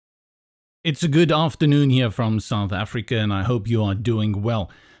It's a good afternoon here from South Africa, and I hope you are doing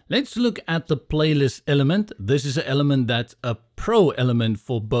well. Let's look at the playlist element. This is an element that's a pro element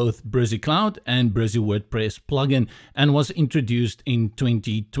for both Brizy Cloud and Brizy WordPress plugin and was introduced in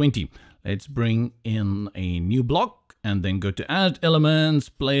 2020. Let's bring in a new block and then go to Add Elements,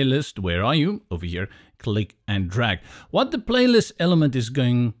 Playlist. Where are you? Over here. Click and drag. What the playlist element is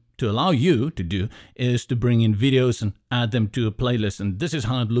going to allow you to do is to bring in videos and add them to a playlist, and this is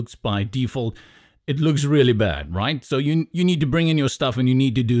how it looks by default. It looks really bad, right? So you need to bring in your stuff and you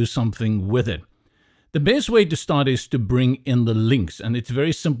need to do something with it. The best way to start is to bring in the links, and it's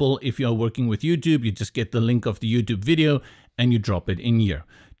very simple. If you are working with YouTube, you just get the link of the YouTube video and you drop it in here.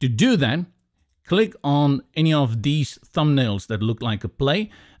 To do that, click on any of these thumbnails that look like a play,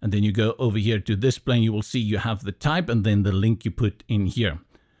 and then you go over here to this play and you will see you have the type and then the link you put in here.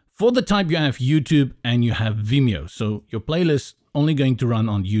 For the type, you have YouTube and you have Vimeo. So your playlist only going to run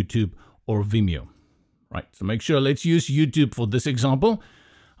on YouTube or Vimeo. Right, so make sure, let's use YouTube for this example.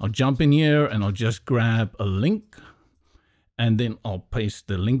 I'll jump in here and I'll just grab a link and then I'll paste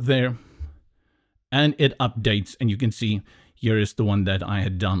the link there and it updates, and you can see here is the one that I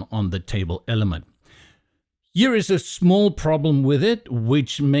had done on the table element. Here is a small problem with it,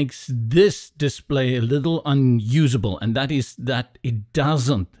 which makes this display a little unusable, and that is that it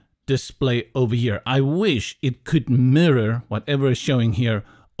doesn't display over here. I wish it could mirror whatever is showing here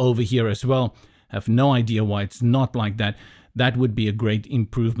over here as well. I have no idea why it's not like that. That would be a great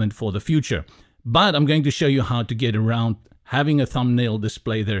improvement for the future. But I'm going to show you how to get around having a thumbnail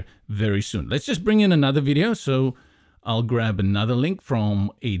display there very soon. Let's just bring in another video. So I'll grab another link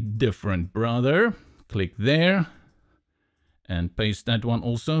from a different brother. Click there and paste that one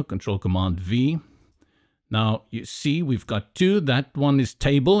also. Control-Command-V. Now you see we've got two. That one is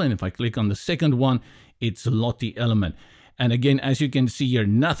table, and if I click on the second one, it's Lottie element. And again, as you can see here,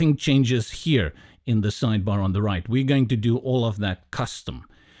 nothing changes here in the sidebar on the right. We're going to do all of that custom.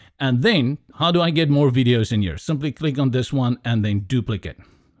 And then how do I get more videos in here? Simply click on this one and then duplicate.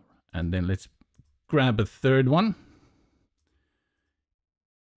 And then let's grab a third one.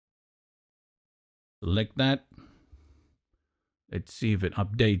 Select that. Let's see if it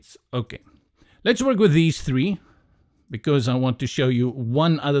updates. Okay. Let's work with these three because I want to show you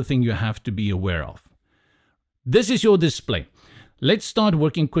one other thing you have to be aware of. This is your display. Let's start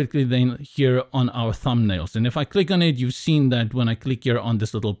working quickly then here on our thumbnails. And if I click on it, you've seen that when I click here on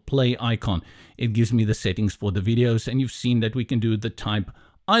this little play icon, it gives me the settings for the videos. And you've seen that we can do the type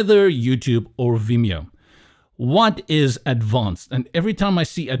either YouTube or Vimeo. What is advanced? And every time I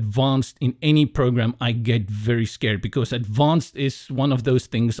see advanced in any program, I get very scared because advanced is one of those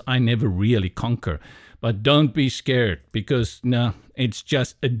things I never really conquer. But don't be scared because no, it's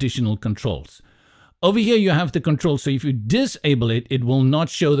just additional controls. Over here, you have the controls. So if you disable it, it will not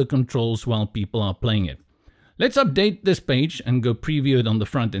show the controls while people are playing it. Let's update this page and go preview it on the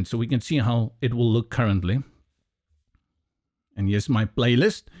front end so we can see how it will look currently. And here's my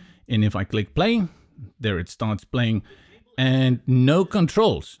playlist. And if I click play, there it starts playing and no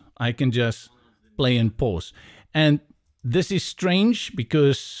controls. I can just play and pause. And this is strange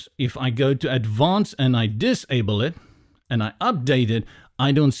because if I go to advanced and I disable it and I update it,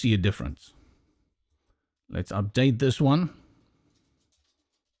 I don't see a difference. Let's update this one.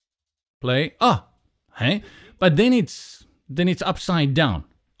 Play. Ah, hey, but then it's upside down.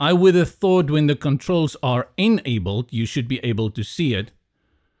 I would have thought when the controls are enabled, you should be able to see it.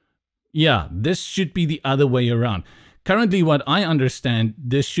 Yeah, this should be the other way around. Currently, what I understand,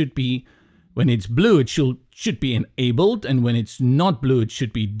 this should be, when it's blue, it should be enabled, and when it's not blue, it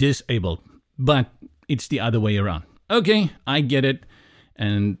should be disabled. But it's the other way around. Okay, I get it.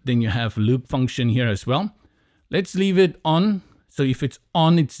 And then you have loop function here as well. Let's leave it on. So if it's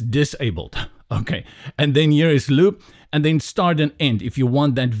on, it's disabled. Okay, and then here is loop, and then start and end if you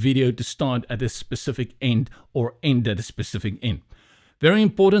want that video to start at a specific end or end at a specific end. Very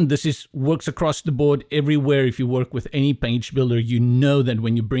important, this works across the board everywhere. If you work with any page builder, you know that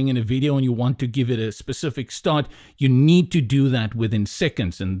when you bring in a video and you want to give it a specific start, you need to do that within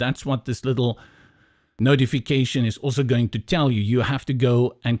seconds. And that's what this little notification is also going to tell you. You have to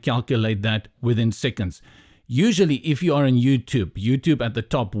go and calculate that within seconds. Usually, if you are on YouTube, YouTube at the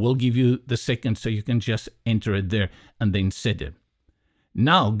top will give you the seconds, so you can just enter it there and then set it.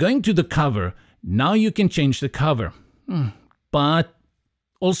 Now, going to the cover, now you can change the cover, but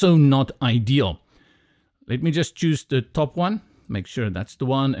also not ideal. Let me just choose the top one, make sure that's the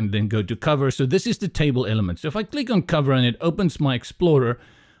one, and then go to cover. So this is the table element. So if I click on cover and it opens my Explorer,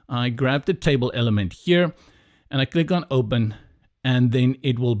 I grab the table element here and I click on open, and then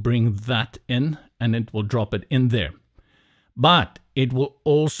it will bring that in and it will drop it in there. But it will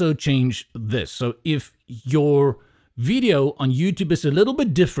also change this. So if your video on YouTube is a little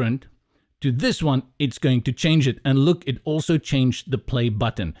bit different to this one, it's going to change it. And look, it also changed the play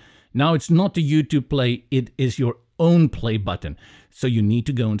button. Now it's not a YouTube play, it is your own play button. So you need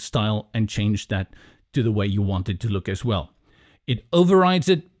to go in style and change that to the way you want it to look as well. It overrides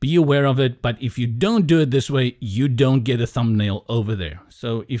it, be aware of it, but if you don't do it this way, you don't get a thumbnail over there.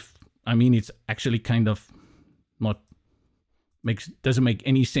 So it's actually kind of doesn't make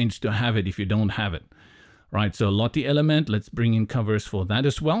any sense to have it if you don't have it. Right, so Lottie element, let's bring in covers for that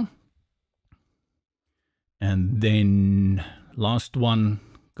as well. And then last one,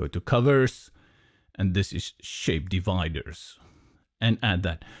 go to covers, and this is shape dividers, and add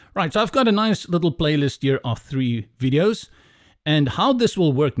that. Right, so I've got a nice little playlist here of 3 videos. And how this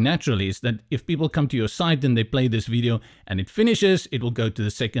will work naturally is that if people come to your site and they play this video and it finishes, it will go to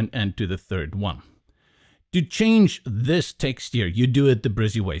the second and to the third one. To change this text here, you do it the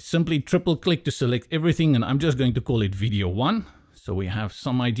Brizy way. Simply triple click to select everything, and I'm just going to call it video 1. So we have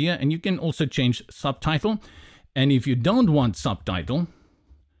some idea, and you can also change subtitle. And if you don't want subtitle,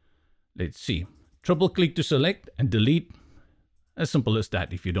 let's see, triple click to select and delete. As simple as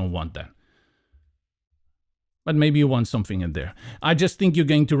that if you don't want that. But maybe you want something in there. I just think you're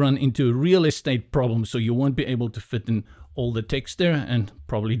going to run into a real estate problem, so you won't be able to fit in all the text there and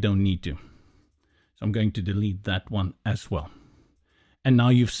probably don't need to. So I'm going to delete that one as well. And now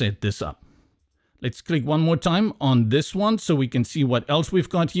you've set this up. Let's click one more time on this one so we can see what else we've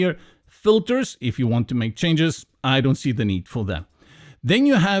got here. Filters, if you want to make changes, I don't see the need for that. Then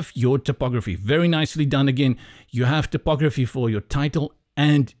you have your typography. Very nicely done again. You have typography for your title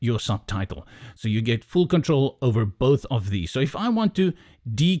and your subtitle. So you get full control over both of these. So if I want to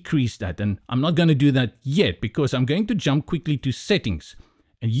decrease that, and I'm not going to do that yet because I'm going to jump quickly to settings.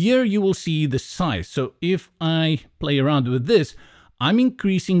 And here you will see the size. So if I play around with this, I'm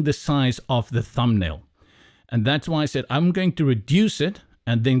increasing the size of the thumbnail. And that's why I said I'm going to reduce it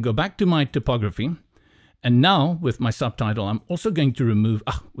and then go back to my typography. And now with my subtitle, I'm also going to remove,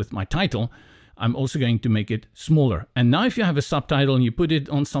 with my title, I'm also going to make it smaller. And now if you have a subtitle and you put it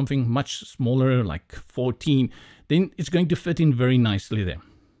on something much smaller, like 14, then it's going to fit in very nicely there.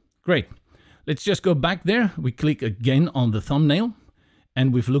 Great. Let's just go back there. We click again on the thumbnail.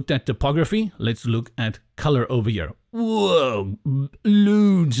 And we've looked at typography. Let's look at color over here. Whoa,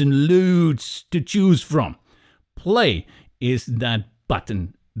 loads and loads to choose from. Play is that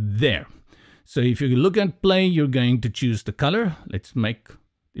button there. So if you look at play, you're going to choose the color. Let's make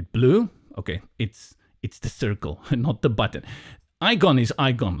it blue. Okay, it's the circle, not the button. Icon is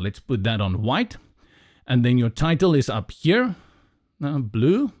icon. Let's put that on white. And then your title is up here.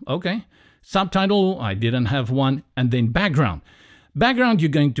 Blue, okay. Subtitle, I didn't have one. And then background. Background, you're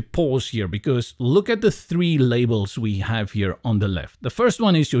going to pause here because look at the 3 labels we have here on the left. The first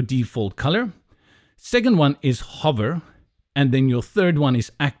one is your default color. Second one is hover. And then your third one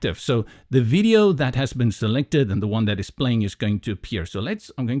is active. So the video that has been selected and the one that is playing is going to appear. So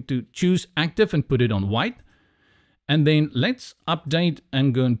I'm going to choose active and put it on white. And then let's update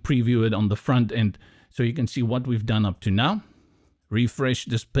and go and preview it on the front end so you can see what we've done up to now. Refresh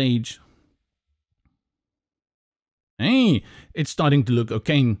this page. Hey, it's starting to look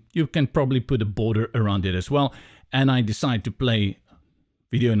okay. You can probably put a border around it as well. And I decide to play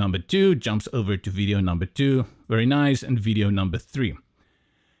video number 2, jumps over to video number 2. Very nice. And video number 3.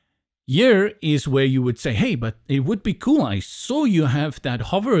 Here is where you would say, hey, but it would be cool. I saw you have that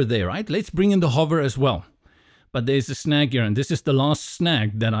hover there, right? Let's bring in the hover as well. But there's a snag here. And this is the last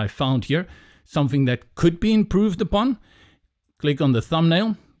snag that I found here. Something that could be improved upon. Click on the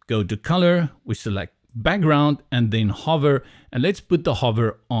thumbnail, go to color. We select background and then hover, and let's put the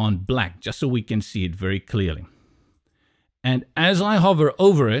hover on black just so we can see it very clearly. And as I hover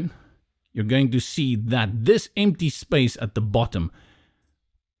over it, you're going to see that this empty space at the bottom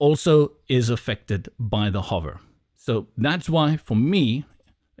also is affected by the hover. So that's why for me,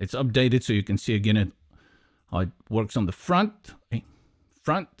 it's updated so you can see again how it works on the front.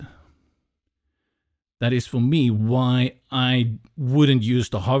 That is for me why I wouldn't use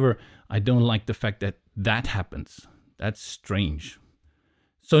the hover. I don't like the fact that that happens. That's strange.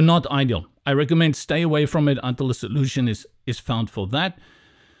 So not ideal. I recommend stay away from it until a solution is found for that.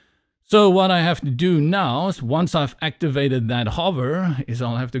 So what I have to do now is once I've activated that hover is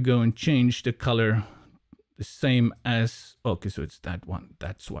I'll have to go and change the color the same as, okay, so it's that one.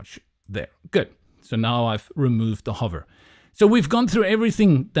 That's what's there. Good. So now I've removed the hover. So we've gone through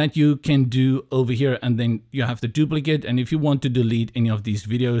everything that you can do over here, and then you have the duplicate. And if you want to delete any of these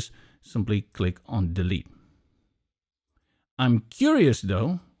videos, simply click on delete. I'm curious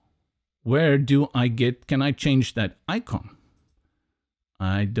though, where do I get, can I change that icon?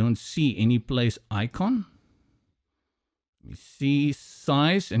 I don't see any place icon. Let me see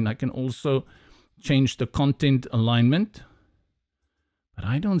size, and I can also change the content alignment. But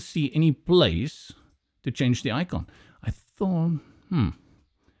I don't see any place to change the icon. I thought,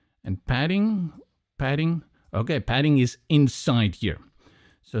 and padding. Okay, padding is inside here.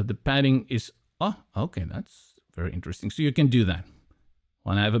 So the padding is, okay, that's very interesting. So you can do that.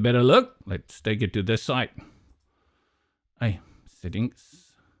 Want to have a better look? Let's take it to this side. Hey,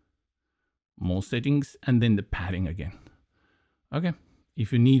 settings, more settings, and then the padding again. Okay,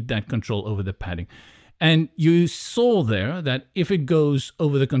 if you need that control over the padding. And you saw there that if it goes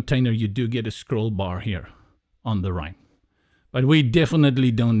over the container, you do get a scroll bar here on the right. But we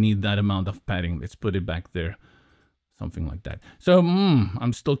definitely don't need that amount of padding. Let's put it back there. Something like that. So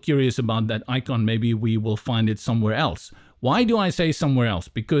I'm still curious about that icon. Maybe we will find it somewhere else. Why do I say somewhere else?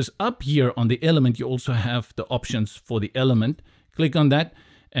 Because up here on the element, you also have the options for the element. Click on that.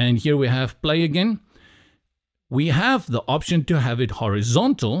 And here we have play again. We have the option to have it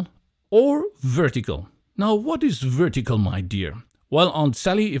horizontal or vertical. Now, what is vertical, my dear? Well, on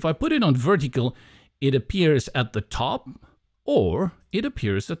Sally, if I put it on vertical, it appears at the top or it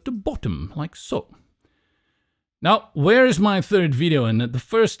appears at the bottom, like so. Now, where is my third video? And the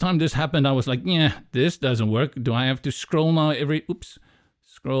first time this happened, I was like, yeah, this doesn't work. Do I have to scroll now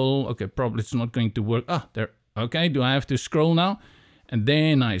scroll. Okay, probably it's not going to work. There. Okay, do I have to scroll now? And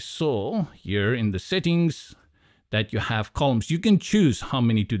then I saw here in the settings that you have columns. You can choose how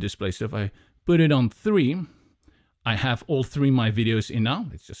many to display. So if I put it on 3, I have all 3 my videos in now.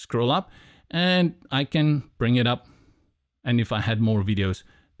 Let's just scroll up and I can bring it up. And if I had more videos,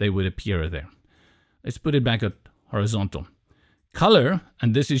 they would appear there. Let's put it back at horizontal. Color,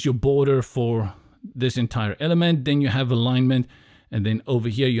 and this is your border for this entire element. Then you have alignment, and then over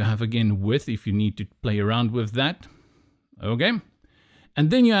here you have again width if you need to play around with that. Okay.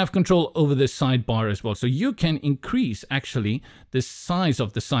 And then you have control over the sidebar as well. So you can increase actually the size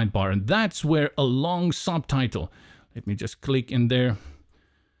of the sidebar, and that's where a long subtitle. Let me just click in there.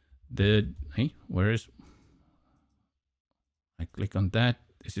 Where is? I click on that.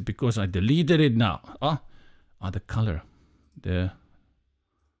 Is it because I deleted it now? The color. The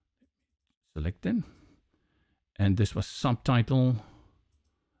selected. And this was subtitle.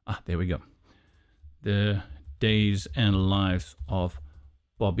 There we go. The Days and Lives of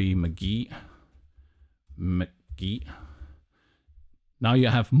Bobby McGee. Now you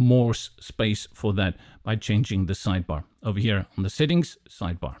have more space for that by changing the sidebar. Over here on the settings,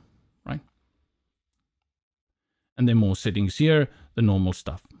 sidebar, right? And then more settings here, the normal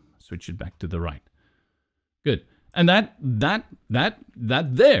stuff. Switch it back to the right. Good. And that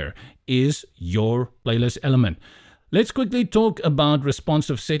there is your playlist element. Let's quickly talk about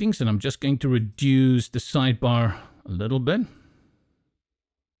responsive settings, and I'm just going to reduce the sidebar a little bit.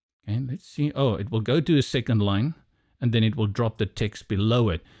 Okay, let's see. It will go to the second line, and then it will drop the text below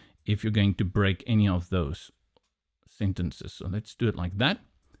it if you're going to break any of those sentences. So let's do it like that.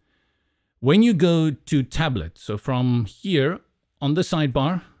 When you go to tablet, so from here on the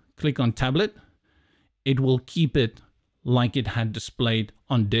sidebar, click on tablet, it will keep it like it had displayed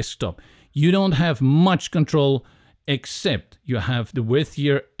on desktop. You don't have much control except you have the width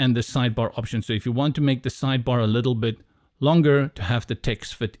here and the sidebar option. So if you want to make the sidebar a little bit longer to have the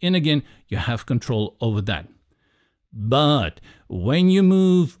text fit in again, you have control over that. But when you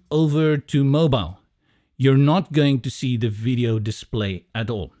move over to mobile, you're not going to see the video display at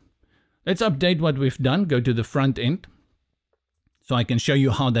all. Let's update what we've done. Go to the front end. So I can show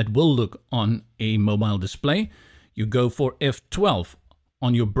you how that will look on a mobile display. You go for F12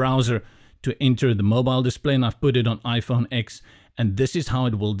 on your browser to enter the mobile display, and I've put it on iPhone X, and this is how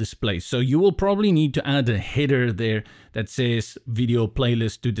it will display. So you will probably need to add a header there that says video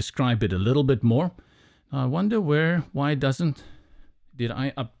playlist to describe it a little bit more. I wonder why did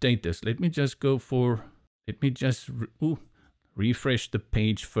I update this? Let me just refresh the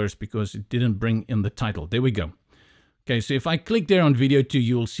page first because it didn't bring in the title. There we go. Okay, so if I click there on video 2,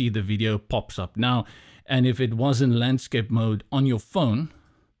 you'll see the video pops up now. And if it was in landscape mode on your phone,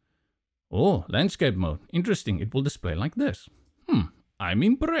 landscape mode, interesting, it will display like this. I'm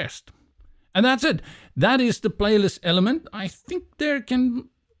impressed. And that's it. That is the playlist element. I think there can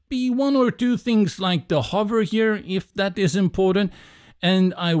be 1 or 2 things like the hover here, if that is important.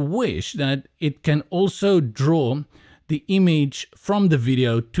 And I wish that it can also draw the image from the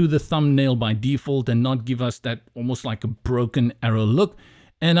video to the thumbnail by default and not give us that almost like a broken arrow look.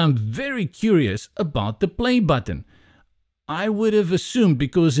 And I'm very curious about the play button. I would have assumed,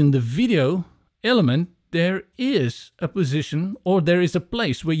 because in the video element, there is a position or there is a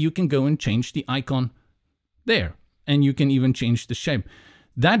place where you can go and change the icon there. And you can even change the shape.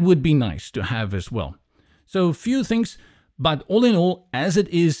 That would be nice to have as well. So a few things, but all in all, as it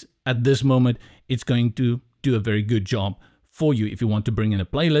is at this moment, it's going to do a very good job for you if you want to bring in a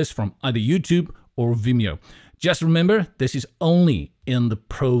playlist from either YouTube or Vimeo. Just remember, this is only in the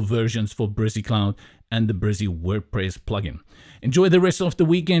pro versions for Brizy Cloud and the Brizy WordPress plugin. Enjoy the rest of the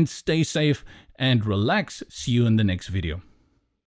weekend, stay safe and relax. See you in the next video.